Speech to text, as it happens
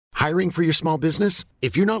Hiring for your small business?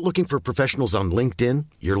 If you're not looking for professionals on LinkedIn,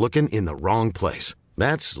 you're looking in the wrong place.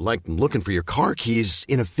 That's like looking for your car keys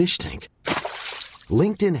in a fish tank.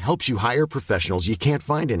 LinkedIn helps you hire professionals you can't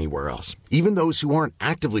find anywhere else, even those who aren't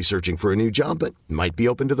actively searching for a new job but might be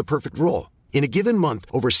open to the perfect role. In a given month,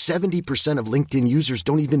 over 70% of LinkedIn users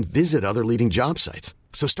don't even visit other leading job sites.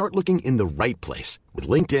 So start looking in the right place. With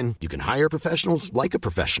LinkedIn, you can hire professionals like a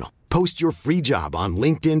professional. Post your free job on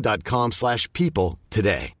linkedin.com/people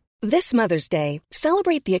today. This Mother's Day,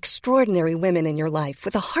 celebrate the extraordinary women in your life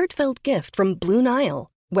with a heartfelt gift from Blue Nile.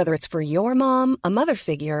 Whether it's for your mom, a mother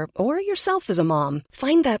figure, or yourself as a mom,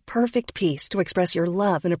 find that perfect piece to express your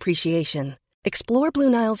love and appreciation. Explore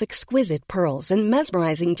Blue Nile's exquisite pearls and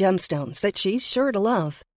mesmerizing gemstones that she's sure to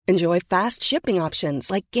love. Enjoy fast shipping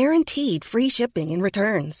options like guaranteed free shipping and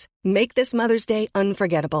returns. Make this Mother's Day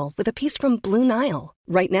unforgettable with a piece from Blue Nile.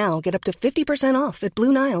 Right now, get up to 50% off at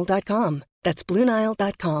BlueNile.com. That's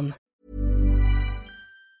BlueNile.com.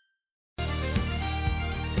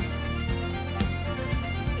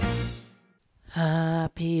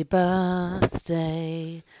 Happy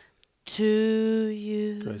birthday to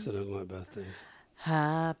you. Grace, I don't like birthdays.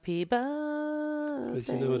 Happy birthday. Grace,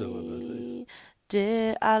 you know I don't like birthdays.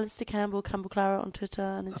 Dear Alistair Campbell, Campbell Clara on Twitter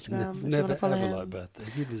and Instagram. I've if you never want to follow ever him. liked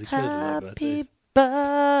birthdays. Even as a kid, I liked Happy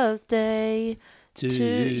birthdays. birthday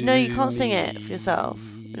to... No, you can't sing it for yourself.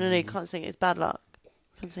 No, you can't sing it. It's bad luck. You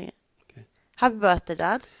can't sing it. Okay. Happy birthday,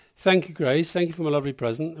 Dad. Thank you, Grace. Thank you for my lovely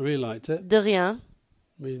present. I really liked it. De rien.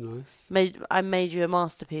 Really nice. I made you a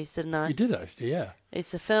masterpiece, didn't I? You did, actually, yeah.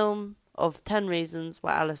 It's a film of 10 reasons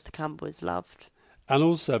why Alistair Campbell is loved. And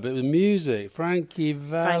also a bit of music. Frankie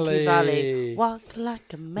Valli. Walk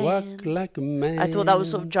like a man. Walk like a man. I thought that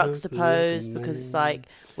was sort of juxtaposed because it's like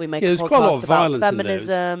we make a there's quite a lot podcast of about violence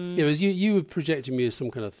feminism. It was you were projecting me as some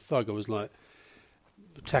kind of thug. I was like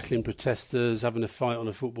tackling protesters, having a fight on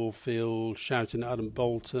a football field, shouting at Adam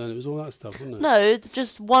Bolton. It was all that stuff, wasn't it? No,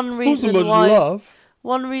 just one reason wasn't much why. love.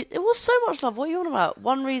 It was so much love. What are you on about?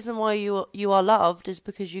 One reason why you are loved is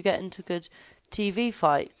because you get into good TV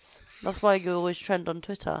fights. That's why you always trend on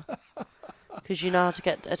Twitter, because you know how to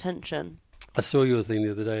get attention. I saw your thing the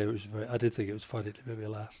other day. I did think it was funny. It made me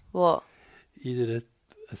laugh. What? You did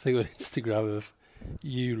a thing on Instagram of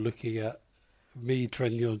you looking at me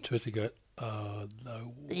trending on Twitter going, oh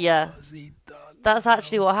no, what has he done? That's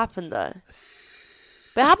actually what happened though.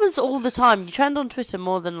 But it happens all the time. You trend on Twitter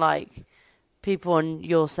more than like people in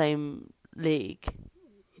your same league.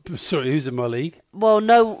 Sorry, who's in my league? Well,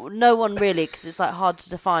 no one really, because it's like hard to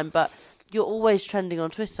define. But you're always trending on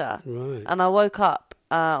Twitter. Right. And I woke up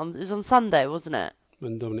it was on Sunday, wasn't it?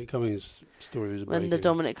 When Dominic Cummings' story was breaking. When the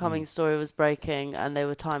Dominic Cummings story was breaking, and they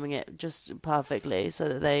were timing it just perfectly so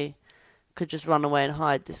that they could just run away and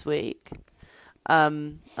hide this week.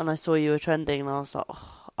 And I saw you were trending, and I was like,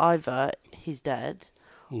 oh, either he's dead.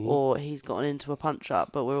 Or he's gotten into a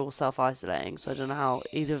punch-up, but we're all self-isolating, so I don't know how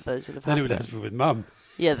either of those would have happened. Then it would have to be with Mum.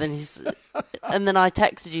 Yeah, then and then I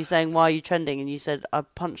texted you saying, why are you trending? And you said, I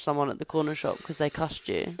punched someone at the corner shop because they cussed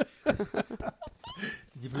you. Did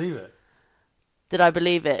you believe it? Did I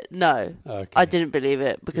believe it? No. Okay. I didn't believe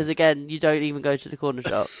it because, again, you don't even go to the corner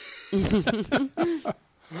shop.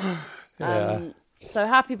 Yeah. So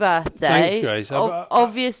happy birthday. Thanks, Grace.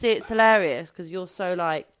 Obviously, it's hilarious because you're so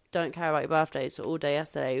like, don't care about your birthday. So all day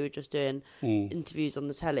yesterday, we were just doing interviews on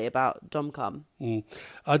the telly about Domcom.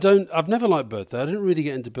 I've never liked birthday. I didn't really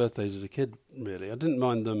get into birthdays as a kid, really. I didn't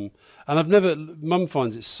mind them. And Mum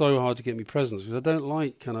finds it so hard to get me presents because I don't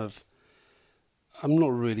like I'm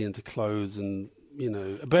not really into clothes and,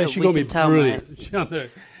 but she got me brilliant. You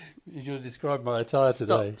should have described my attire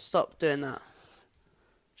today. Stop doing that.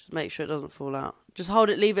 Just make sure it doesn't fall out. Just hold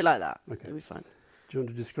it, leave it like that. Okay. It'll be fine. Do you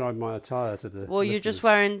want to describe my attire to the Well, listeners? you're just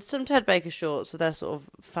wearing some Ted Baker shorts, so they're sort of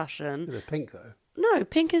fashion. They're pink, though. No,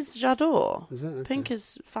 pink is J'adore. Is it? Okay. Pink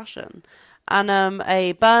is fashion. And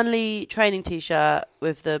a Burnley training T-shirt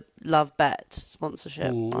with the Love Bet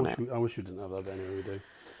sponsorship on it. I wish we didn't have that, but anyway, we do.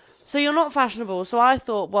 So you're not fashionable. So I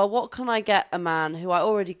thought, well, what can I get a man who I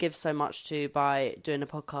already give so much to by doing a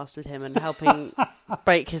podcast with him and helping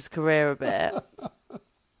break his career a bit?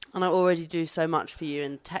 And I already do so much for you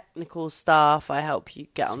in technical stuff. I help you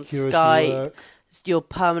get on Security Skype. work. Your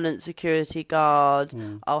permanent security guard.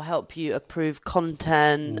 I'll help you approve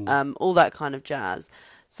content, all that kind of jazz.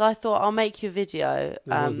 So I thought I'll make you a video. It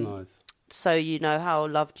was nice. So you know how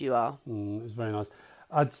loved you are. It was very nice.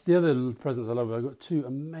 The other presents I love, I got 2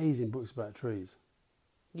 amazing books about trees.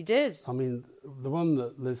 You did. I mean, the one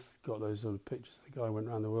that Liz got those sort of pictures, the guy went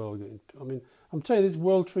around the world getting... I mean, I'm telling you, this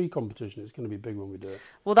World Tree Competition is going to be big when we do it.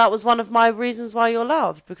 Well, that was one of my reasons why you're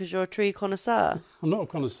loved, because you're a tree connoisseur. I'm not a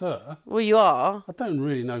connoisseur. Well, you are. I don't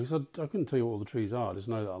really know, because I couldn't tell you what all the trees are. I just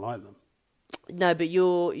know that I like them. No, but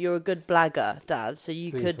you're a good blagger, Dad, so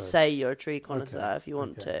you Think could so. say you're a tree connoisseur if you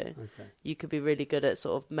want to. Okay. You could be really good at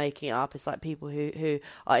sort of making it up. It's like people who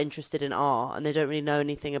are interested in art and they don't really know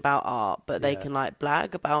anything about art, but they can like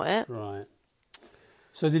blag about it. Right.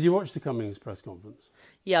 So did you watch the Cummings press conference?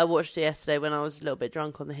 Yeah, I watched it yesterday when I was a little bit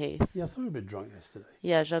drunk on the Heath. Yeah, I thought you were a bit drunk yesterday.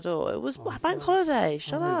 Yeah, j'adore. It was bank holiday.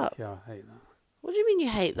 Shut up. Yeah, I hate that. What do you mean you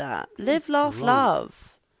hate that? Live, laugh, wrong.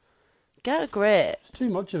 love. Get a grip. It's too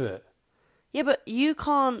much of it. Yeah, but you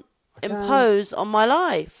can't I can. impose on my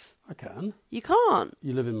life. I can. You can't.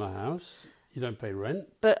 You live in my house. You don't pay rent.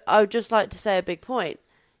 But I would just like to say a big point.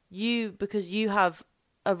 Because you have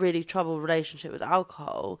a really troubled relationship with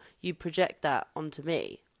alcohol, you project that onto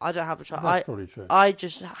me. I don't have a trouble. That's probably true. I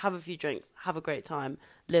just have a few drinks, have a great time,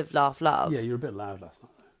 live, laugh, love. Yeah, you were a bit loud last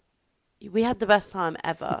night, though. We had the best time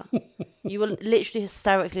ever. You were literally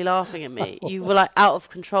hysterically laughing at me. You were like out of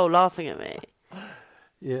control laughing at me.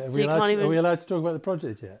 Yeah, So you can't even... Are we allowed to talk about the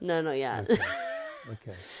project yet? No, not yet.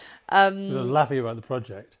 Okay. I was laughing about the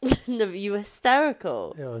project. No, but you were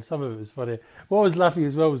hysterical. Yeah, well, some of it was funny. What was laughing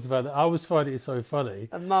as well was the fact that I was finding it so funny.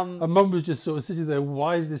 And Mum was just sort of sitting there,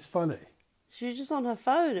 why is this funny? She was just on her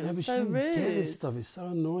phone. It was but so she doesn't rude. get this stuff. It's so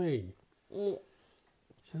annoying. Mm.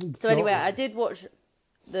 She hasn't So got anyway, it. I did watch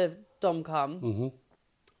the Dom Come.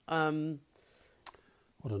 Mm-hmm.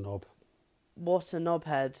 What a knob. What a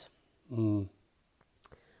knobhead. Mm.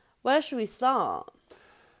 Where should we start?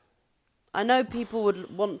 I know people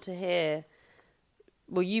would want to hear...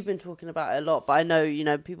 Well, you've been talking about it a lot, but I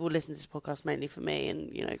know, people listen to this podcast mainly for me,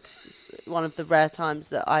 and, 'cause it's one of the rare times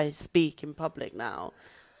that I speak in public now.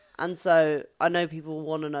 And so I know people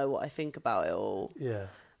want to know what I think about it all. Yeah.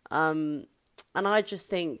 And I just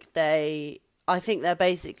think they're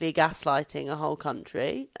basically gaslighting a whole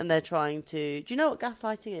country, and they're trying to... Do you know what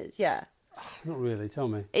gaslighting is? Yeah. Not really. Tell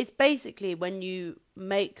me. It's basically when you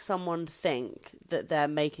make someone think that they're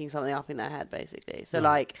making something up in their head, basically. So,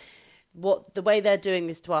 the way they're doing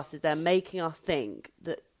this to us is they're making us think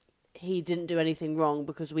that he didn't do anything wrong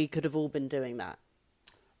because we could have all been doing that.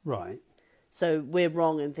 Right. So we're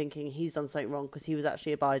wrong in thinking he's done something wrong because he was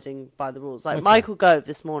actually abiding by the rules. Like Michael Gove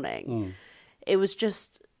this morning, it was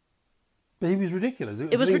just... But he was ridiculous.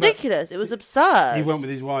 It was ridiculous. It was absurd. He went with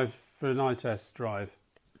his wife for an eye test drive.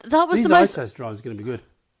 That was These the most... eye test drives are going to be good.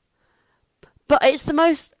 But it's the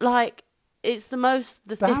most,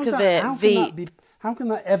 the thick of it, How can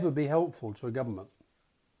that ever be helpful to a government?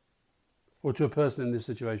 Or to a person in this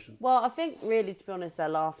situation? Well, I think really, to be honest, they're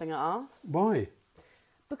laughing at us. Why?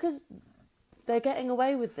 Because they're getting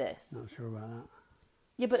away with this. Not sure about that.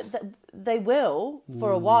 Yeah, but they will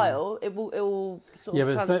for a while. It will sort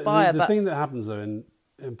of transpire. The thing that happens though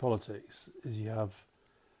in politics is you have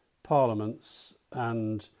parliaments,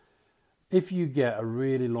 and if you get a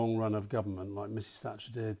really long run of government like Mrs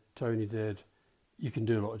Thatcher did, Tony did, you can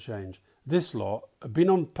do a lot of change. This lot have been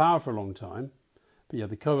on power for a long time, but you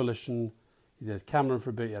had the coalition, you had Cameron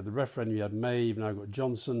for a bit, you had the referendum, you had May, you've now got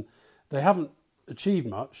Johnson. They haven't achieved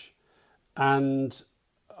much, and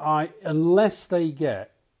unless they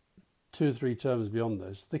get 2 or 3 terms beyond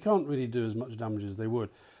this, they can't really do as much damage as they would.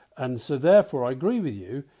 And so therefore, I agree with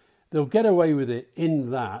you, they'll get away with it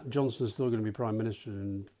in that Johnson's still going to be Prime Minister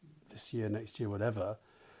in this year, next year, whatever.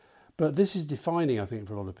 But this is defining, I think,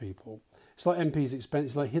 for a lot of people. It's like MPs'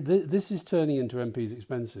 expenses. Like this is turning into MPs'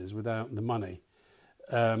 expenses without the money.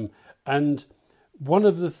 And one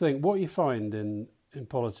of the things, what you find in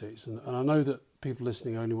politics, and I know that people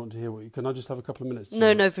listening only want to hear what you... Can I just have a couple of minutes?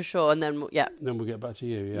 No, for sure. And then, Then we'll get back to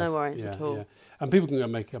you. Yeah. No worries at all. Yeah. And people can go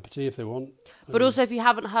and make a cup of tea if they want. But also, if you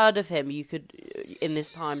haven't heard of him, you could, in this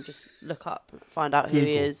time, just look up, find out who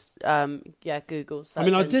he is. Google. Search I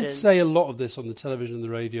mean, I did engine. say a lot of this on the television and the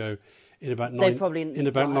radio in about 19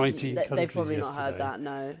 19 countries They've probably not yesterday. heard that,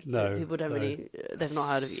 no. No. People don't really... They've not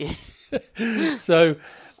heard of you. So,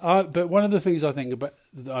 but one of the things I think about...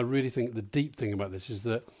 I really think the deep thing about this is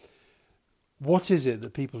that what is it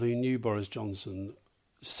that people who knew Boris Johnson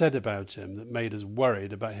said about him that made us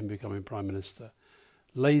worried about him becoming Prime Minister?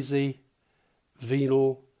 Lazy,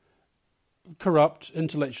 venal, corrupt,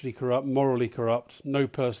 intellectually corrupt, morally corrupt, no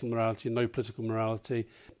personal morality, no political morality,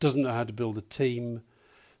 doesn't know how to build a team,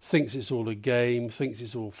 thinks it's all a game, thinks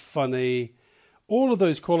it's all funny. All of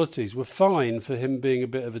those qualities were fine for him being a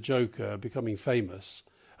bit of a joker, becoming famous.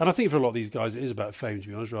 And I think for a lot of these guys it is about fame, to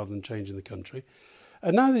be honest, rather than changing the country.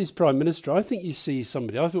 And now that he's Prime Minister, I think you see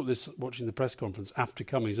somebody... I thought this watching the press conference after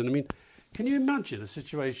Cummings, and I mean, can you imagine a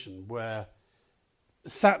situation where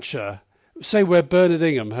Thatcher... Say where Bernard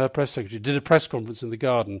Ingham, her press secretary, did a press conference in the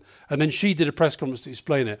garden, and then she did a press conference to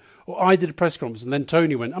explain it, or I did a press conference, and then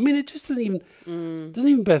Tony went. I mean, it just doesn't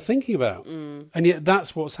even bear thinking about. And yet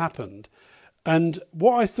that's what's happened. And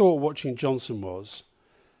what I thought watching Johnson was,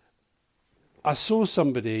 I saw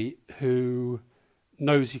somebody who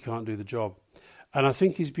knows he can't do the job, and I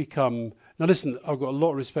think he's become. Now, listen, I've got a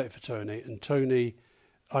lot of respect for Tony, and Tony,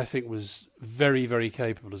 I think, was very, very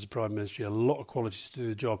capable as a Prime Minister. He had a lot of qualities to do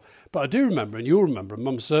the job. But I do remember, and you'll remember, and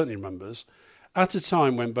Mum certainly remembers, at a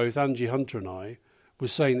time when both Angie Hunter and I were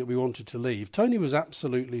saying that we wanted to leave, Tony was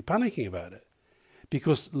absolutely panicking about it.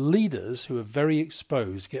 Because leaders who are very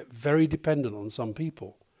exposed get very dependent on some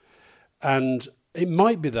people. And it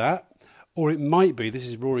might be that, or it might be, this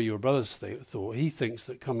is Rory, your brother's thought, he thinks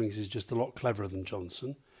that Cummings is just a lot cleverer than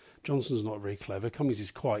Johnson. Johnson's not very clever. Cummings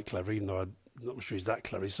is quite clever, even though I'm not sure he's that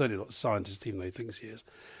clever. He's certainly not a scientist, even though he thinks he is.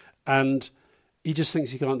 And he just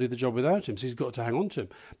thinks he can't do the job without him, so he's got to hang on to him.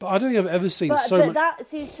 But I don't think I've ever seen But that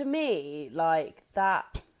seems to me like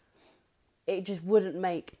that... It just wouldn't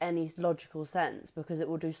make any logical sense because it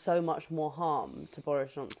will do so much more harm to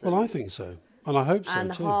Boris Johnson. Well, I think so. And I hope so,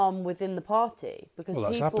 and too. And harm within the party. Because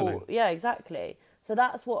that's people, happening. Yeah, exactly. So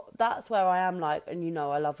that's where I am like, and you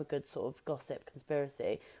know I love a good sort of gossip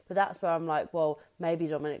conspiracy, but that's where I'm like, well, maybe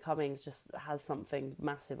Dominic Cummings just has something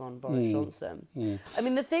massive on Boris Johnson. I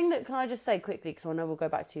mean, the thing that, can I just say quickly, because I know we'll go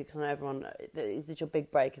back to you, because I know everyone, is this your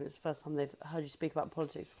big break, and it's the first time they've heard you speak about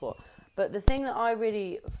politics before. But the thing that I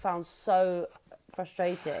really found so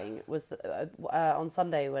frustrating was that, on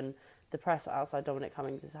Sunday when the press were outside Dominic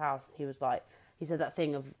Cummings' house, he was like, he said that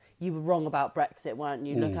thing of, you were wrong about Brexit, weren't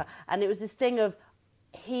you? And it was this thing of,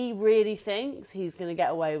 he really thinks he's going to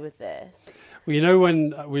get away with this. Well, you know,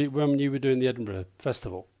 when you were doing the Edinburgh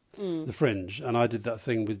Festival, the Fringe, and I did that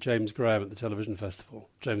thing with James Graham at the television festival,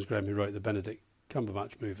 James Graham, who wrote the Benedict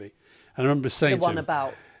Cumberbatch movie, and I remember saying the one to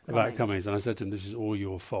him about Cummings, and I said to him, this is all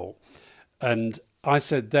your fault. And I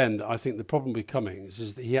said then that I think the problem with Cummings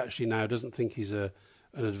is that he actually now doesn't think he's an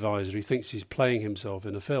advisor. He thinks he's playing himself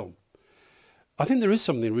in a film. I think there is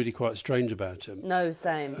something really quite strange about him. No,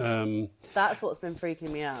 same. That's what's been freaking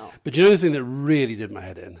me out. But you know the thing that really did my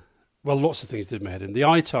head in? Well, lots of things did my head in. The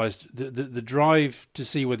eye ties, the drive to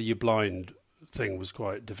see whether you're blind thing was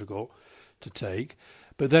quite difficult to take.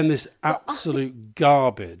 But then this absolute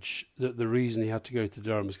garbage that the reason he had to go to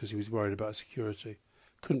Durham was because he was worried about security.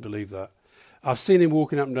 Couldn't believe that. I've seen him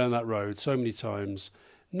walking up and down that road so many times.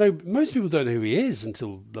 No, most people don't know who he is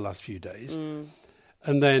until the last few days.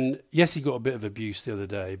 And then, yes, he got a bit of abuse the other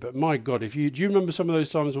day, but my God, do you remember some of those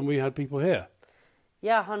times when we had people here?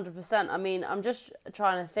 Yeah, 100%. I mean, I'm just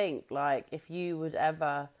trying to think, like, if you would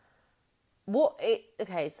ever...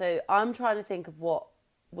 Okay, so I'm trying to think of what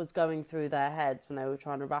was going through their heads when they were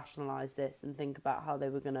trying to rationalise this and think about how they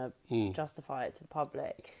were going to justify it to the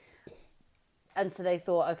public. And so they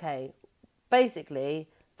thought, okay, basically...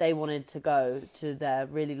 They wanted to go to their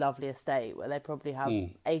really lovely estate where they probably have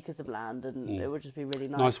acres of land and it would just be really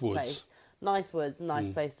nice woods. place. Nice woods, nice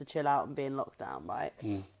place to chill out and be in lockdown, right?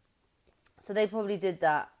 So they probably did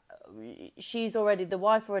that. The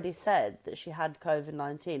wife already said that she had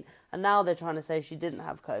COVID-19 and now they're trying to say she didn't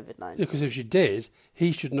have COVID-19. Yeah, because if she did,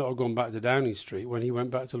 he should not have gone back to Downing Street when he went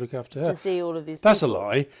back to look after her. To see all of these That's people. a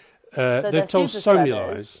lie. So they've told so many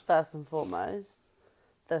lies. First and foremost.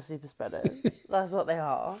 They're super spreaders. That's what they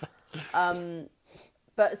are.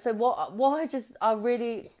 But so what I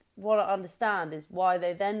really want to understand is why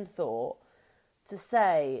they then thought to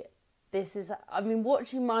say this is... I mean,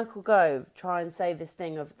 watching Michael Gove try and say this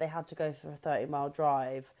thing of they had to go for a 30-mile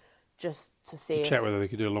drive just to see to check whether they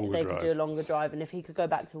could do a longer drive. And if he could go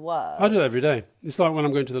back to work. I do it every day. It's like when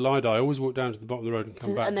I'm going to the Lido, I always walk down to the bottom of the road and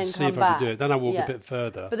come back to see if I can do it. Then I walk a bit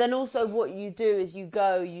further. But then also what you do is you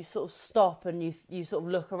sort of stop and you sort of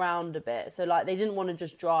look around a bit. So like they didn't want to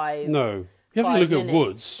just drive. No. You have to look at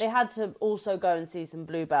woods. They had to also go and see some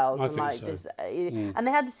bluebells. I think so. And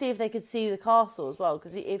they had to see if they could see the castle as well,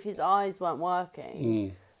 because if his eyes weren't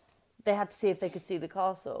working, they had to see if they could see the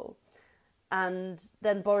castle. And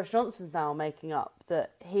then Boris Johnson's now making up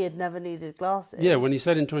that he had never needed glasses. Yeah, when he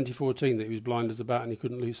said in 2014 that he was blind as a bat and he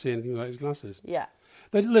couldn't see anything without his glasses. Yeah.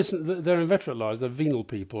 Listen, they're inveterate lies. They're venal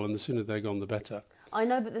people, and the sooner they're gone, the better. I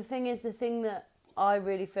know, but the thing that I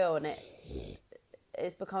really feel, and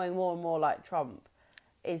it's becoming more and more like Trump,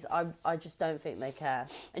 is I just don't think they care.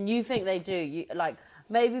 And you think they do.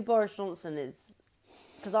 Maybe Boris Johnson is...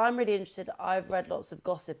 Because I'm really interested. I've read lots of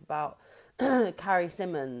gossip about Carrie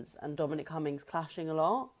Simmons and Dominic Cummings clashing a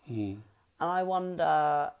lot. And I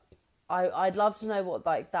wonder, I'd love to know what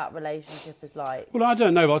like that relationship is like. Well, I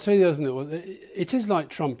don't know, but I'll tell you the other thing. It is like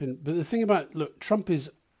Trump, but the thing about, look, Trump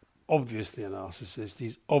is obviously a narcissist.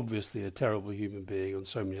 He's obviously a terrible human being on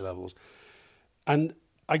so many levels. And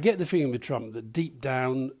I get the feeling with Trump that deep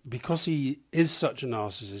down, because he is such a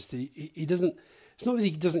narcissist, he doesn't, it's not that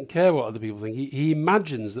he doesn't care what other people think, he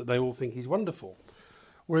imagines that they all think he's wonderful.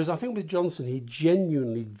 Whereas I think with Johnson, he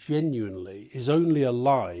genuinely is only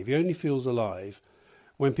alive, he only feels alive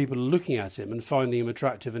when people are looking at him and finding him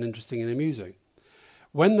attractive and interesting and amusing.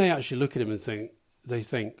 When they actually look at him and they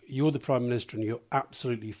think, you're the Prime Minister and you're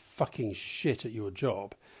absolutely fucking shit at your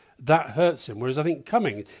job, that hurts him. Whereas I think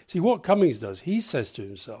what Cummings does, he says to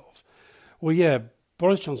himself, well, yeah,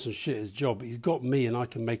 Boris Johnson's shit his job, but he's got me and I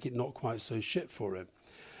can make it not quite so shit for him.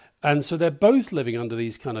 And so they're both living under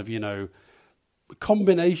these kind of,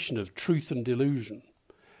 combination of truth and delusion.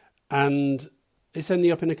 And it's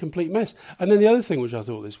ending up in a complete mess. And then the other thing which I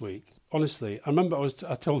thought this week, honestly, I remember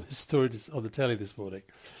I told this story on the telly this morning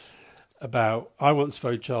about, I once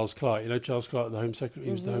phoned Charles Clarke. You know Charles Clarke, the Home Secretary?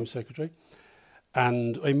 He was the Home Secretary.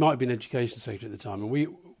 And he might have been Education Secretary at the time. And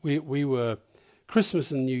we were,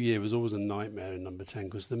 Christmas and New Year was always a nightmare in Number 10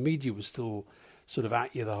 because the media was still sort of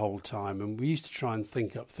at you the whole time. And we used to try and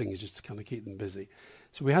think up things just to kind of keep them busy.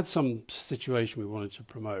 So we had some situation we wanted to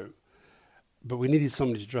promote, but we needed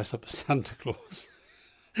somebody to dress up as Santa Claus.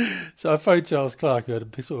 So I phoned Charles Clarke, who had a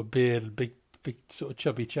big sort of beard and big sort of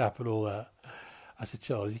chubby chap and all that. I said,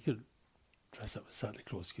 Charles, you could dress up as Santa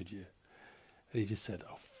Claus, could you? And he just said,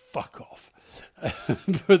 oh, fuck off.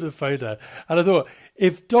 Put the phone down. And I thought,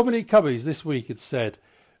 if Dominic Cummings this week had said,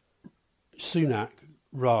 Sunak,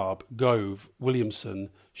 Raab, Gove, Williamson,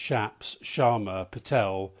 Shapps, Sharma,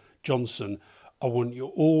 Patel, Johnson, I want you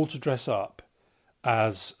all to dress up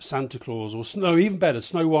as Santa Claus or even better,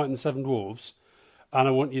 Snow White and the Seven Dwarfs, and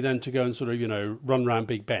I want you then to go and sort of, run round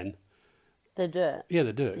Big Ben. They do it. Yeah,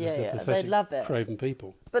 they do it. Yeah, they're pathetic, they'd love it. craven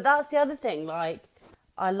people. But that's the other thing, like,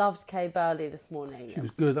 I loved Kay Burley this morning. She was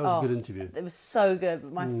good. That was a good interview. It was so good.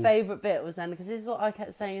 But my favourite bit was then, because this is what I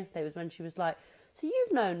kept saying yesterday, was when she was like, so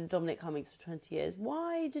you've known Dominic Cummings for 20 years.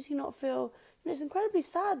 Why did he not feel... it's incredibly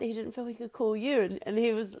sad that he didn't feel he could call you. And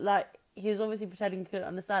he was like... He was obviously pretending he couldn't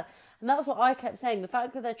understand. And that's what I kept saying. The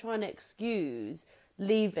fact that they're trying to excuse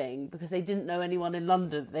leaving because they didn't know anyone in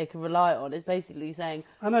London that they could rely on is basically saying,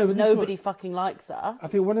 I know, but nobody fucking likes us. I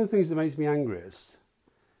think one of the things that makes me angriest,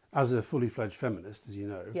 as a fully fledged feminist, as you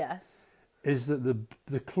know, yes, is that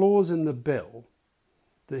the clause in the bill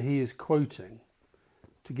that he is quoting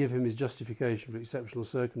to give him his justification for exceptional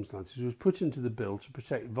circumstances was put into the bill to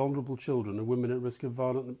protect vulnerable children and women at risk of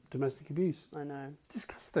violent domestic abuse. I know.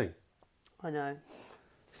 Disgusting. I know.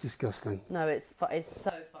 It's disgusting. No, it's so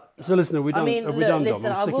fucked up. So listen, have we done? Listen, Dom?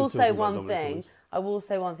 I will say one thing. I will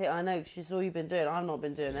say one thing. I know because it's all you've been doing. I've not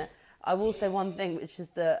been doing it. I will say one thing, which is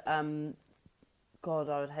that, God,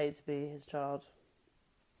 I would hate to be his child.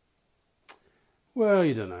 Well,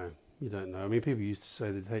 you don't know. You don't know. I mean, people used to say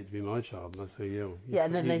they'd hate to be my child, and I say, yeah.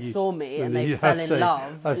 And then they saw me and they fell in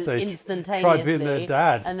love instantaneously. Try being their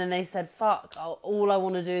dad. And then they said, fuck, all I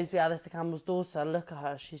want to do is be Alistair Campbell's daughter. Look at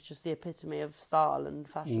her. She's just the epitome of style and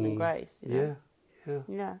fashion and grace. You know?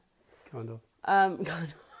 Yeah. Kind of.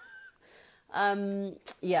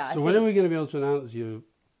 Yeah. So when are we going to be able to announce you?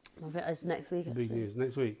 I think it's next week. Big news.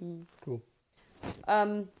 Next week. Cool.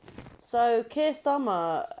 So Keir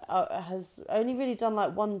Starmer has only really done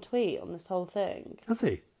like one tweet on this whole thing. Has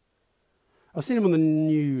he? I've seen him on the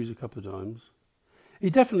news a couple of times. He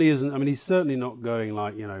definitely isn't. I mean, he's certainly not going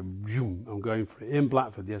like, zoom, I'm going for it. Ian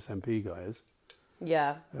Blackford, the SNP guy, is.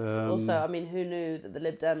 Yeah. Also, I mean, who knew that the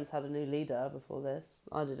Lib Dems had a new leader before this?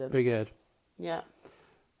 I didn't. Big Ed. Yeah.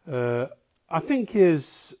 I think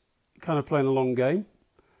he's kind of playing a long game.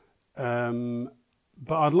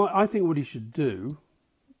 But I think what he should do,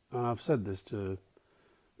 and I've said this to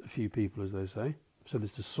a few people, as they say, I've said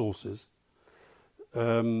this to sources,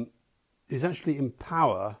 is actually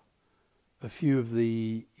empower a few of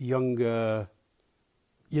the younger,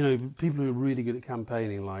 people who are really good at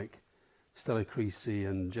campaigning, like Stella Creasy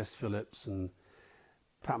and Jess Phillips and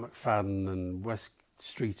Pat McFadden and Wes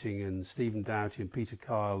Streeting and Stephen Doughty and Peter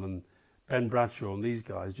Kyle and Ben Bradshaw and these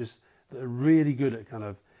guys, just that are really good at kind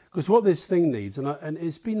of... Because what this thing needs, and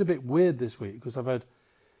it's been a bit weird this week, because I've had...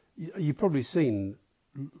 You've probably seen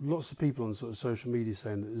lots of people on sort of social media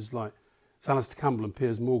saying that there's like Alistair Campbell and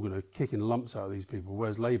Piers Morgan are kicking lumps out of these people,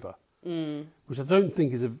 where's Labour? Which I don't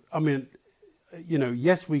think is I mean,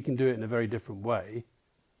 yes, we can do it in a very different way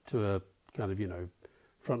to a kind of,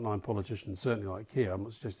 frontline politician, certainly like Keir. I'm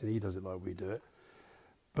not suggesting he does it like we do it.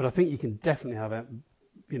 But I think you can definitely have,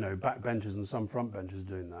 backbenchers and some frontbenchers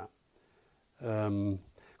doing that.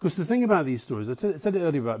 Because the thing about these stories, I said it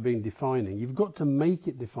earlier about being defining. You've got to make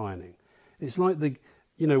it defining. It's like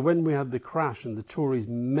when we had the crash and the Tories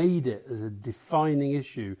made it as a defining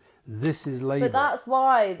issue. This is Labour. But that's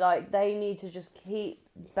why, they need to just keep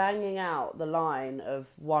banging out the line of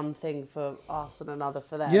one thing for us and another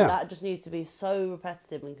for them. Yeah. That just needs to be so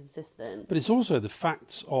repetitive and consistent. But it's also the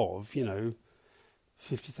facts of,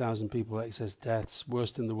 50,000 people, excess deaths,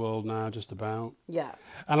 worst in the world now, just about. Yeah.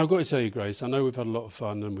 And I've got to tell you, Grace, I know we've had a lot of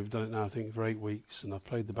fun and we've done it now, I think, for 8 weeks, and I've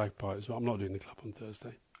played the bagpipes, but I'm not doing the clap on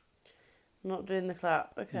Thursday. Not doing the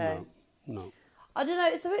clap, okay. No. I don't know,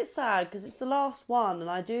 it's a bit sad because it's the last one and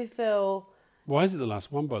I do feel... Why is it the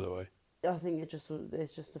last one, by the way? I think it's just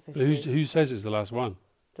official. Who says it's the last one?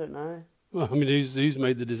 Don't know. Well, I mean, who's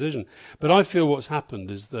made the decision? But I feel what's happened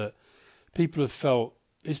is that people have felt...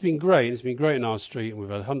 It's been great. It's been great in our street, and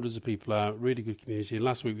we've had hundreds of people out. Really good community. And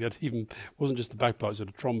last week we had wasn't just the bagpipes, we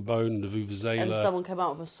had a trombone and a vuvuzela. And someone came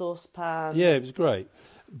out with a saucepan. Yeah, it was great.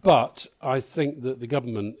 But I think that the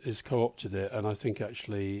government has co-opted it, and I think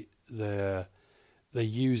actually they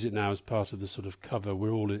use it now as part of the sort of cover.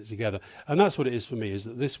 We're all in it together, and that's what it is for me. Is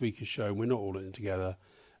that this week has shown we're not all in it together,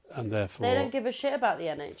 and therefore they don't give a shit about the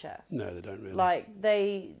NHS. No, they don't really.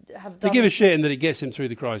 They have. They give a shit in that it gets him through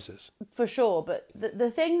the crisis. For sure, but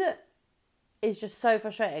the thing that is just so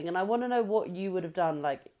frustrating, and I want to know what you would have done,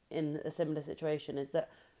 in a similar situation, is that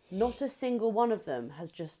not a single one of them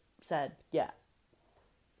has just said, "Yeah,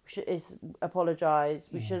 it's apologise.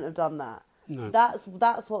 We shouldn't have done that." No. That's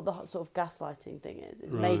what the sort of gaslighting thing is.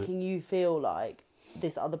 It's making you feel like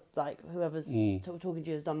this other, whoever's talking to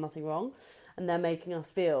you has done nothing wrong, and they're making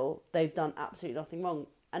us feel they've done absolutely nothing wrong,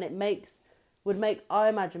 and it would make I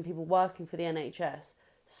imagine people working for the NHS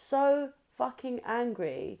so fucking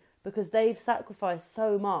angry because they've sacrificed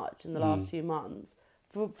so much in the last few months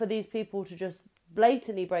for these people to just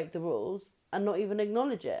blatantly break the rules and not even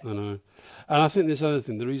acknowledge it. I know. And I think this other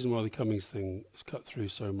thing, the reason why the Cummings thing has cut through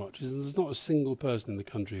so much is there's not a single person in the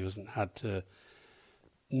country who hasn't had to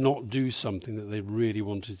not do something that they really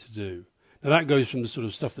wanted to do. Now that goes from the sort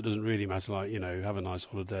of stuff that doesn't really matter, have a nice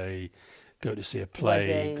holiday, go to see a play,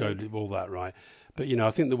 Wedding. go to all that, right? But,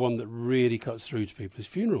 I think the one that really cuts through to people is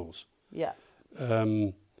funerals. Yeah.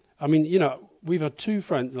 We've had two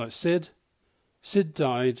friends, like Sid. Sid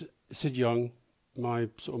died, Sid Young, my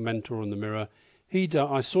sort of mentor on the Mirror. He died.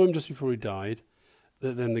 I saw him just before he died.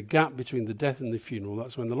 Then the gap between the death and the funeral,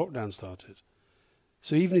 that's when the lockdown started.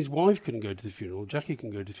 So even his wife couldn't go to the funeral. Jackie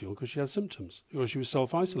couldn't go to the funeral because she had symptoms, or she was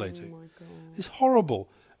self-isolating. Oh my God. It's horrible.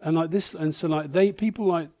 And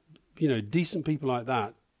people decent people like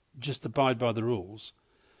that just abide by the rules.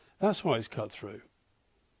 That's why it's cut through.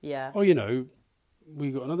 Yeah. Or,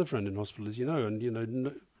 we got another friend in hospital, as you know,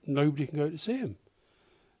 and, nobody can go to see him.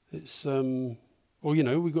 It's, we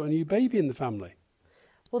got a new baby in the family.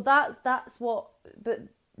 Well, that's what. But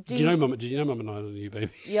Did you know Mum and I had a new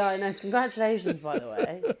baby? Yeah, I know. Congratulations, by the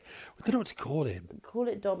way. I don't know what to call him. Call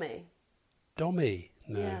it Dommy. Dommy?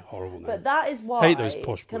 No, Yeah. horrible name. But that is why. Hate those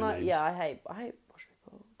posh boy names. Yeah, I hate posh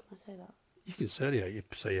people. Can I say that? You can certainly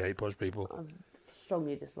say you hate posh people. I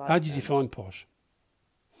strongly dislike. How do you them. define posh?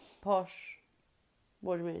 Posh?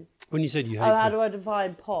 What do you mean? When you said you hate how do I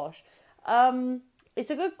define posh? It's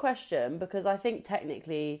a good question because I think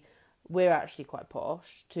technically we're actually quite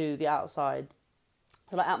posh to the outside.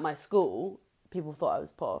 So at my school, people thought I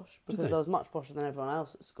was posh because I was much posher than everyone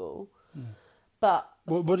else at school. But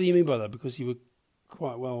what do you mean by that? Because you were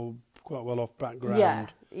quite well off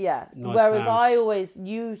background. Yeah. Nice Whereas house.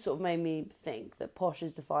 you sort of made me think that posh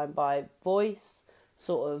is defined by voice,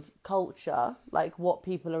 sort of culture, like what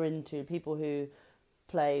people are into, people who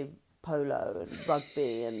play polo and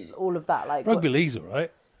rugby and all of that. Like Rugby league's all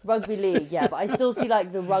right. Rugby league, yeah, but I still see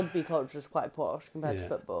the rugby culture is quite posh compared to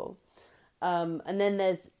football. And then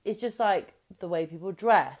it's just the way people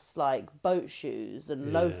dress, like boat shoes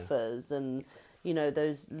and loafers and,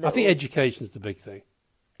 those little... I think education's the big thing.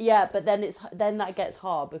 Yeah, but then that gets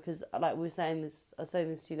hard because I was saying this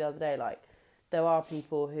to you the other day, there are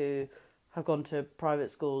people who have gone to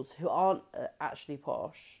private schools who aren't actually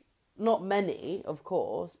posh. Not many, of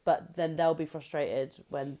course, but then they'll be frustrated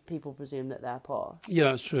when people presume that they're posh. Yeah,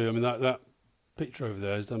 that's true. I mean, that picture over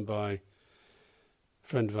there is done by a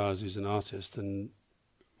friend of ours who's an artist and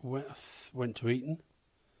went to Eton,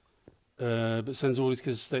 but sends all his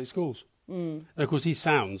kids to state schools. And of course, he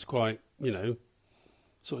sounds quite,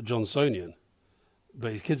 sort of Johnsonian,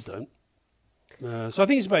 but his kids don't. So I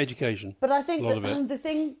think it's about education. But I think the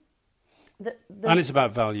thing... and it's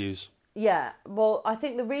about values. Yeah, well, I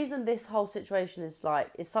think the reason this whole situation is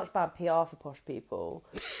such bad PR for posh people,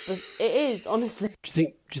 but it is honestly. Do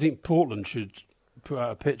you think Portland should put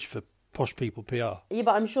out a pitch for posh people PR. Yeah,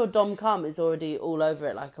 but I'm sure Dom Cum is already all over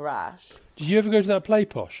it like a rash. Did you ever go to that play,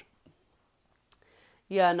 Posh?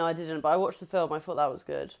 Yeah, no, I didn't, but I watched the film. I thought that was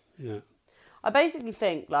good. Yeah. I basically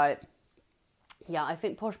think, I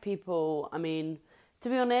think posh people, I mean, to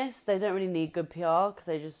be honest, they don't really need good PR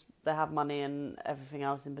because they have money and everything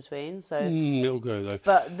else in between. So It'll go, though.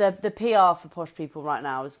 But the PR for posh people right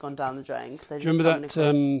now has gone down the drain. Cause Do you remember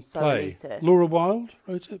that play? Laura Wilde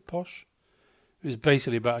wrote it, Posh? It was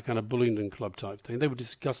basically about a kind of Bullingdon Club type thing. They were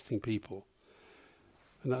disgusting people.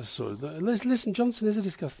 And that's sort of... Listen, Johnson is a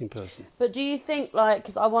disgusting person. But do you think,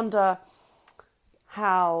 because I wonder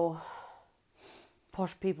how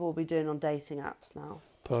posh people will be doing on dating apps now?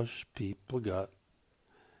 Posh people got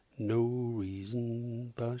no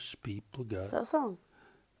reason. Posh people got... Is that a song?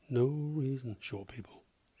 No reason. Short people.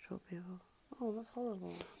 Short people. Oh, that's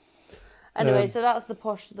horrible. Anyway, so that's the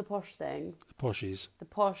posh thing. The poshies. The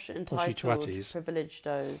posh, entitled, twatties. privileged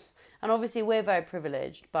those. And obviously we're very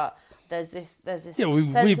privileged, but there's this Yeah, we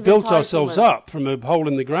sense built of ourselves entitlement. up from a hole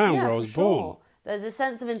in the ground where I was for born. sure. There's a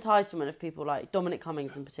sense of entitlement of people like Dominic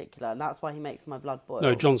Cummings in particular, and that's why he makes my blood boil.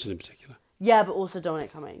 No, Johnson in particular. Yeah, but also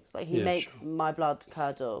Dominic Cummings. Like he Yeah, makes sure. my blood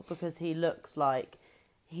curdle because he looks like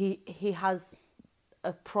he has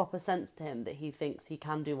a proper sense to him that he thinks he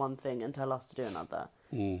can do one thing and tell us to do another.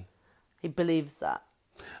 Mm. He believes that.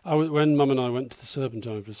 When Mum and I went to the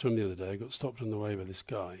Serpentine for a swim the other day, I got stopped on the way by this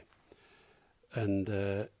guy. And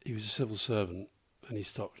he was a civil servant. And he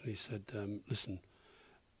stopped and he said, listen,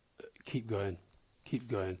 keep going.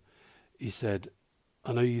 He said,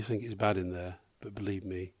 I know you think it's bad in there, but believe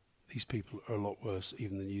me, these people are a lot worse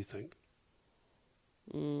even than you think.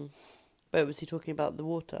 Mm. But was he talking about the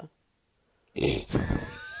water?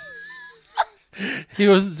 He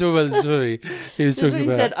wasn't talking about the swimming. He was Just talking when he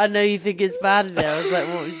about... said, I know you think it's bad in there. I was like,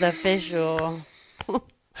 what, was there fish or...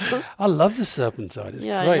 I love the Serpentine. It's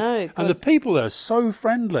Yeah, I great. know, And the people there are so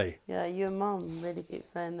friendly. Yeah, you and Mum really keep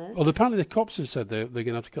saying this. Well, apparently the cops have said they're going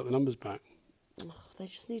to have to cut the numbers back. Oh, they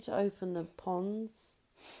just need to open the ponds.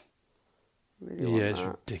 Really Yeah, want it's that.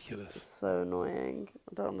 ridiculous. It's so annoying.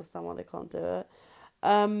 I don't understand why they can't do it.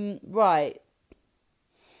 Right.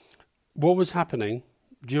 What was happening?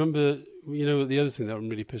 Do you remember, the other thing that I'm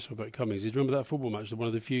really pissed off about Cummings is, remember that football match, one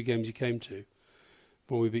of the few games he came to,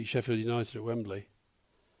 when we beat Sheffield United at Wembley?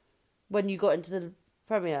 When you got into the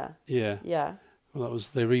Premier? Yeah. Yeah. Well,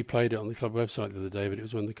 they replayed it on the club website the other day, but it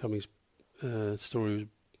was when the Cummings story was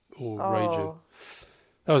all raging.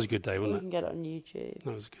 That was a good day, We wasn't can it? get it on YouTube.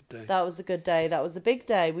 That was a good day. That was a good day. That was a big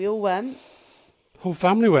day. We all went. Whole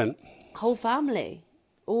family went. Whole family.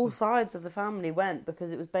 All sides of the family went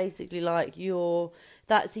because it was basically like you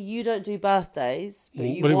don't do birthdays, but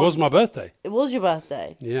It was my birthday. It was your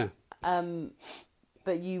birthday. Yeah.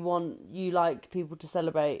 But you like people to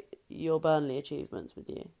celebrate your Burnley achievements with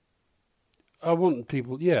you. I want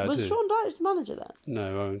people, yeah, I Was do. Sean Dyche the manager then?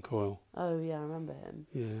 No, Owen Coyle. Oh yeah, I remember him.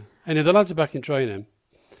 Yeah. Anyway, the lads are back in training.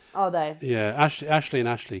 Are they? Yeah, Ashley and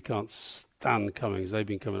Ashley can't stand Cummings. They've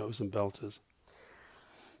been coming up with some belters.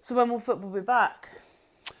 So when will football be back?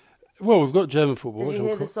 Well, we've got German football, Did which you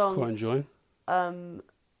hear I'm the song? quite enjoying.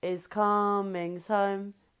 Is Cummings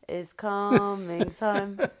home? Is Cummings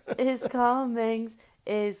home? Is Cummings?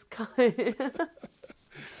 Is Cummings?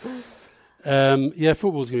 Yeah,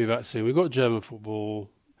 football's going to be back soon. We've got German football.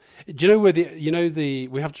 Do you know where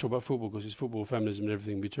we have to talk about football because it's football, feminism, and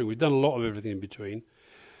everything in between. We've done a lot of everything in between.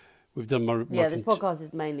 We've done this podcast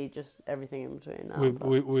is mainly just everything in between now.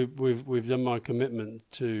 We've done my commitment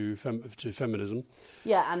to feminism.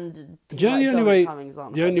 Yeah, and Do you know like Cummings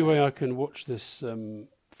aren't the only feminist. way I can watch this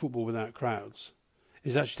football without crowds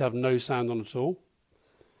is actually to have no sound on at all.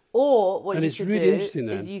 Or what And you it's could really do interesting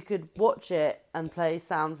is then. you could watch it and play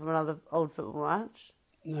sound from another old football match.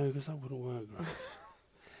 No, because that wouldn't work, Grace.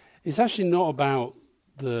 It's actually not about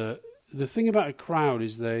the thing about a crowd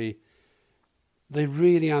is they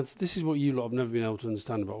really answer. This is what you lot have never been able to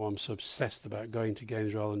understand about why I'm so obsessed about going to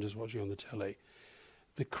games rather than just watching on the telly.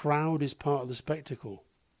 The crowd is part of the spectacle.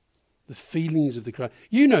 The feelings of the crowd.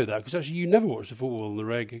 You know that because actually you never watch the football on the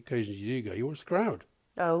rare occasions you do go. You watch the crowd.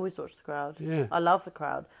 I always watch the crowd. Yeah. I love the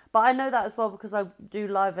crowd. But I know that as well because I do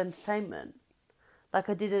live entertainment. Like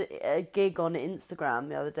I did a gig on Instagram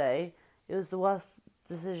the other day. It was the worst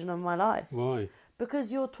decision of my life. Why?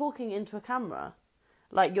 Because you're talking into a camera.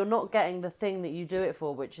 Like you're not getting the thing that you do it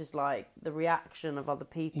for, which is like the reaction of other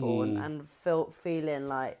people and feeling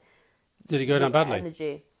like... Did it go down badly?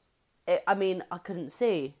 Energy. I couldn't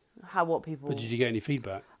see what people... But did you get any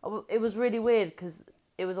feedback? It was really weird because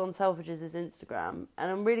it was on Selfridges' Instagram,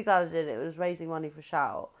 and I'm really glad I did it. It was raising money for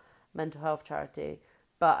Shout, mental health charity.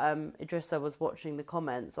 But Idrissa was watching the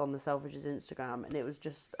comments on the Selfridges Instagram, and it was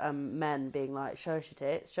just men being like, show us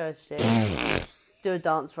your tits, do a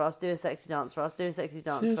dance for us, do a sexy dance for us, do a sexy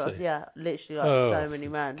dance for us. Yeah, literally so many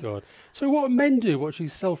men. God. So what do men do watching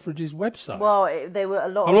Selfridges website? Well, they were a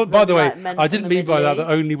lot of by the way, like, men I didn't from the mean by Middle that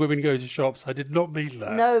East. only women go to shops. I did not mean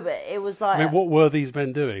that. No, but it was like... I mean, what were these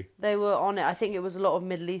men doing? They were on it. I think it was a lot of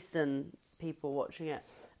Middle Eastern people watching it.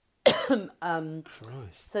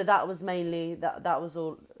 Christ. So that was mainly... That was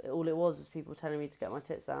all it was people telling me to get my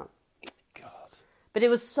tits out. God. But it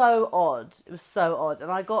was so odd. It was so odd.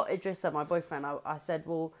 And I got Idrissa, my boyfriend, I said,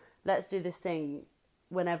 well, let's do this thing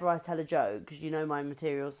whenever I tell a joke, because you know my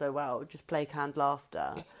material so well, just play canned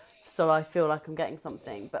laughter. So I feel like I'm getting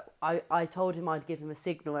something. But I told him I'd give him a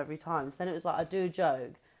signal every time. So then it was like, I'd do a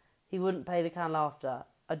joke. He wouldn't pay the canned laughter.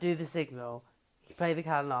 I'd do the signal. He'd pay the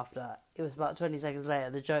canned laughter. It was about 20 seconds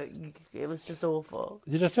later. The joke, it was just awful.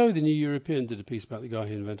 Did I tell you the New European did a piece about the guy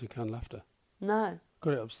who invented canned laughter? No.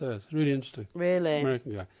 Got it upstairs. Really interesting. Really?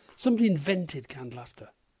 American guy. Somebody invented canned laughter.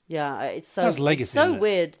 Yeah, it's so... That's legacy, it's so isn't it?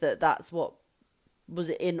 weird that that's what was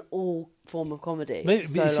in all form of comedy. Maybe,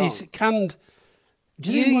 so see, long. canned...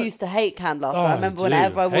 Do You think what- used to hate canned laughter. Oh, I remember I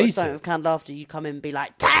whenever do. I watched Hate something it. with canned laughter, you come in and be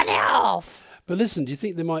like, turn it off! But listen, do you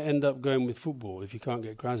think they might end up going with football if you can't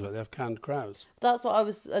get crowds back? They have canned crowds. That's what I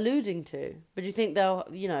was alluding to. But do you think they'll,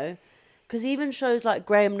 because even shows like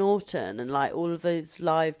Graham Norton and like all of those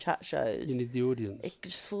live chat shows, You need the audience. it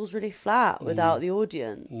just falls really flat without the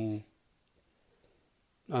audience.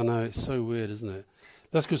 I know, it's so weird, isn't it?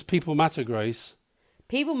 That's because people matter, Grace.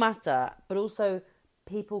 People matter, but also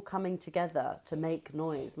people coming together to make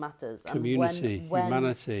noise matters. And Community, when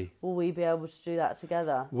humanity. will we be able to do that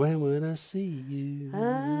together? When will I see you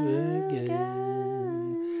again?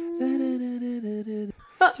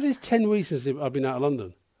 It's 10 weeks since I've been out of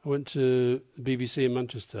London. I went to the BBC in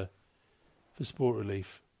Manchester for Sport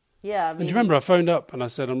Relief. Yeah, I mean, And do you remember I phoned up and I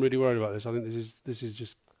said, I'm really worried about this. I think this is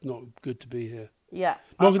just not good to be here. Yeah.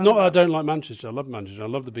 Not that I don't like Manchester. I love Manchester. I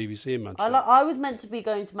love the BBC in Manchester. I was meant to be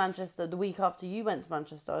going to Manchester the week after you went to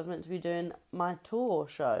Manchester. I was meant to be doing my tour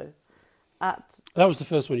show at That was the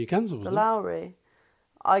first one you cancelled, the wasn't it? Lowry.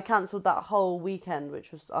 I cancelled that whole weekend,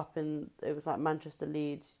 which was it was like Manchester,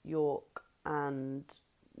 Leeds, York and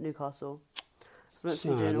Newcastle. I was meant to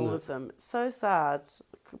be doing Sad, all isn't of them. It's so sad.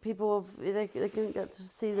 People, they couldn't get to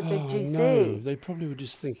see the big GC. No, they probably were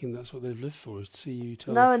just thinking that's what they've lived for, is to see you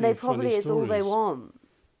tell No, a and few they probably, funny it's all they stories. want.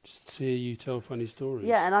 Just to hear you tell funny stories.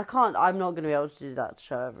 Yeah, and I'm not going to be able to do that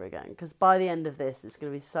show ever again, because by the end of this, it's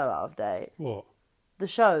going to be so out of date. What? The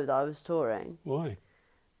show that I was touring. Why?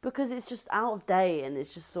 Because it's just out of date, and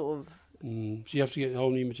it's just sort of... So you have to get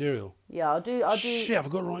whole new material. Yeah, I'll do... Shit, I've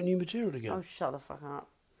got to write new material again. Oh, shut the fuck up.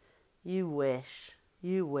 You wish.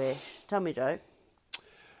 You wish. Tell me a joke.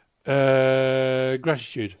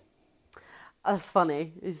 Gratitude. That's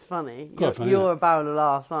funny. It's funny. Quite funny, You're isn't a barrel of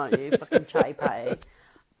laughs, aren't you? Fucking chatty patty.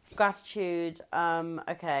 Gratitude.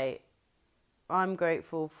 Okay. I'm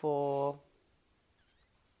grateful for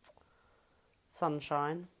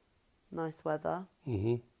sunshine, nice weather.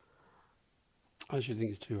 I actually think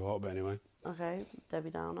it's too hot, but anyway. Okay, Debbie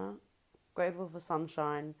Downer. Grateful for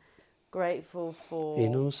sunshine. Grateful for...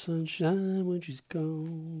 Ain't no sunshine when she's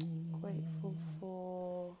gone. Grateful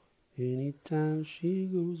for... Anytime she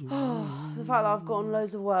goes away. the fact that I've gotten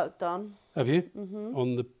loads of work done. Have you?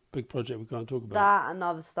 On the big project we can't talk about. That and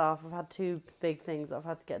other stuff. I've had 2 big things that I've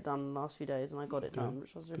had to get done in the last few days, and I got it Okay, done, which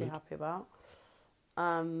I was really good. happy about.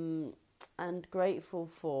 And grateful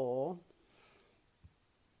for...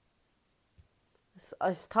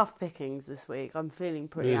 It's tough pickings this week. I'm feeling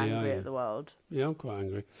pretty Really, are angry you? at the world. Yeah, I'm quite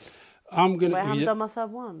angry. I'm going Wait, I haven't to... done my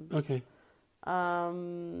third one. Okay.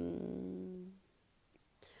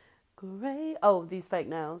 Great. Oh, these fake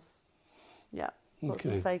nails. Yeah. Got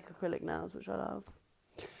some Okay. fake acrylic nails, which I love.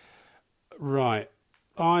 Right.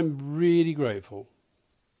 I'm really grateful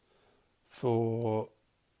for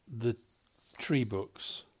the tree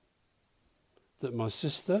books that my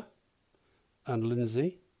sister and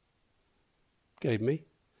Lindsay gave me,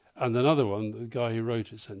 and another one, the guy who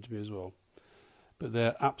wrote it sent to me as well. But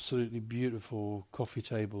they're absolutely beautiful coffee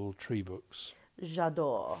table tree books.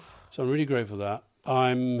 J'adore. So I'm really grateful for that.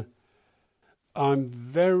 I'm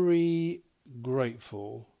very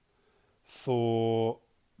grateful for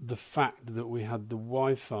the fact that we had the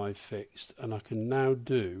Wi-Fi fixed and I can now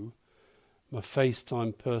do my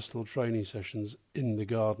FaceTime personal training sessions in the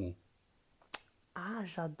garden. Ah,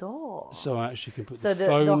 j'adore. So I actually can put So the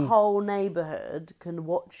phone... the whole neighbourhood can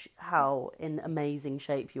watch how in amazing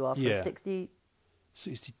shape you are from Yeah. 63.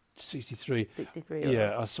 63. Or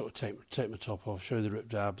Yeah, I sort of take my top off, show the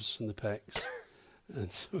ripped abs and the pecs,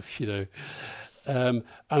 and sort of, And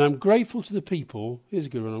I'm grateful to the people, here's a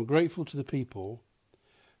good one, I'm grateful to the people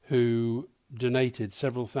who donated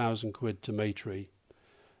several thousand quid to Maytree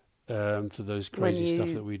for those crazy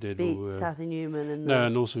stuff that we did. Beat Kathy Newman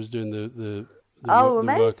and also was doing the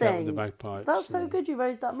amazing workout with the bagpipes. That's so good you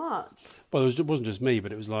raised that much. Well, it wasn't just me,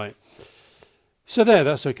 but it was like... So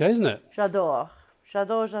that's okay, isn't it? J'adore. Should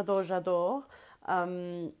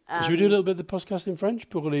we do a little bit of the podcast in French?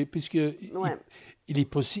 Puisque il est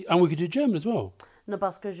possible... And we could do German as well. Non,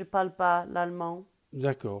 parce que je parle pas l'allemand.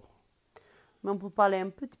 D'accord. Mais on peut parler un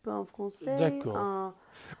petit peu en français. D'accord.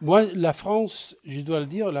 Moi, la France, je dois le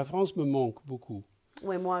dire, la France me manque beaucoup.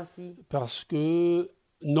 Oui, moi aussi. Parce que,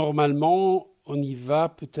 normalement, on y va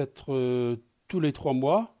peut-être tous les 3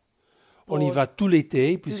 mois. On y va tout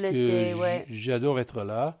l'été, puisque j'adore être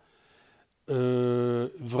là.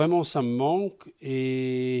 Vraiment, ça me manque.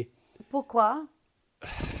 Et... Pourquoi?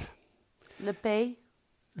 Le pays?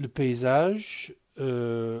 Le paysage,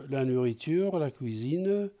 la nourriture, la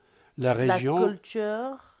cuisine, la région. La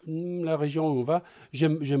culture. La région où on va.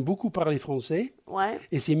 J'aime beaucoup parler français. Ouais.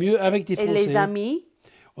 Et c'est mieux avec des Français. Et les amis?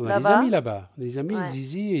 On a des amis là-bas. Des amis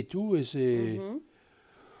Zizi et tout. Et c'est...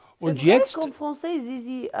 C'est vrai qu'en français,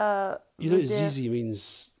 Zizi... Zizi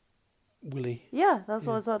means Willie. Yeah, that's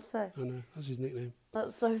what I was about to say. I know, that's his nickname.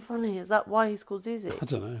 That's so funny. Is that why he's called Zizi? I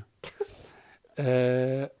don't know.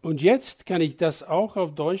 Und jetzt kann ich das auch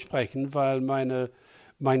auf Deutsch sprechen, weil mein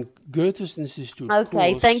Goethes-Institut...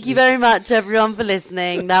 Okay, thank you very much, everyone, for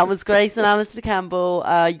listening. That was Grace and Alistair Campbell.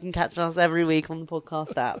 You can catch us every week on the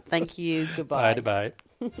podcast app. Thank you. Goodbye. Bye.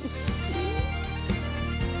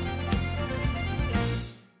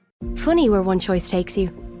 Funny where one choice takes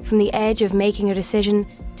you. From the edge of making a decision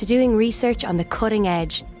to doing research on the cutting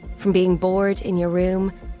edge. From being bored in your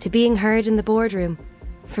room to being heard in the boardroom.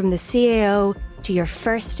 From the CAO to your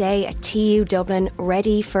first day at TU Dublin,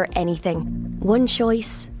 ready for anything. One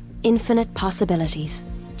choice, infinite possibilities.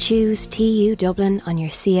 Choose TU Dublin on your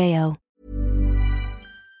CAO.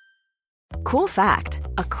 Cool fact,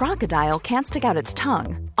 a crocodile can't stick out its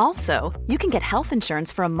tongue. Also, you can get health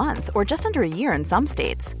insurance for a month or just under a year in some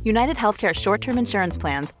states. United Healthcare short-term insurance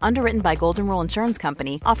plans, underwritten by Golden Rule Insurance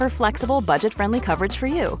Company, offer flexible, budget-friendly coverage for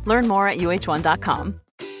you. Learn more at uh1.com.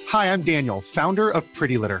 Hi, I'm Daniel, founder of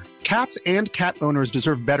Pretty Litter. Cats and cat owners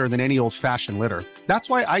deserve better than any old-fashioned litter. That's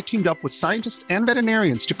why I teamed up with scientists and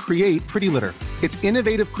veterinarians to create Pretty Litter. Its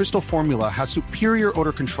innovative crystal formula has superior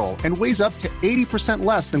odor control and weighs up to 80%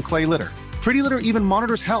 less than clay litter. Pretty Litter even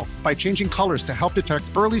monitors health by changing colors to help detect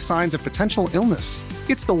early signs of potential illness.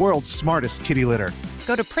 It's the world's smartest kitty litter.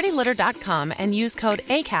 Go to prettylitter.com and use code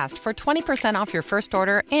ACAST for 20% off your first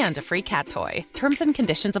order and a free cat toy. Terms and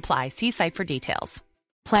conditions apply. See site for details.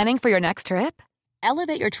 Planning for your next trip?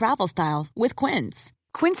 Elevate your travel style with Quince.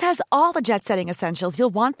 Quince has all the jet-setting essentials you'll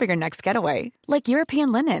want for your next getaway, like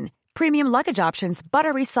European linen, premium luggage options,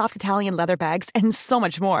 buttery soft Italian leather bags, and so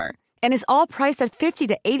much more. And is all priced at 50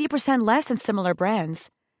 to 80% less than similar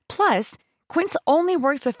brands. Plus, Quince only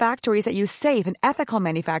works with factories that use safe and ethical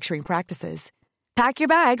manufacturing practices. Pack your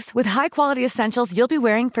bags with high-quality essentials you'll be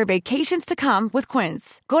wearing for vacations to come with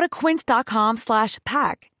Quince. Go to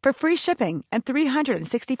quince.com/pack for free shipping and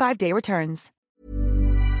 365-day returns.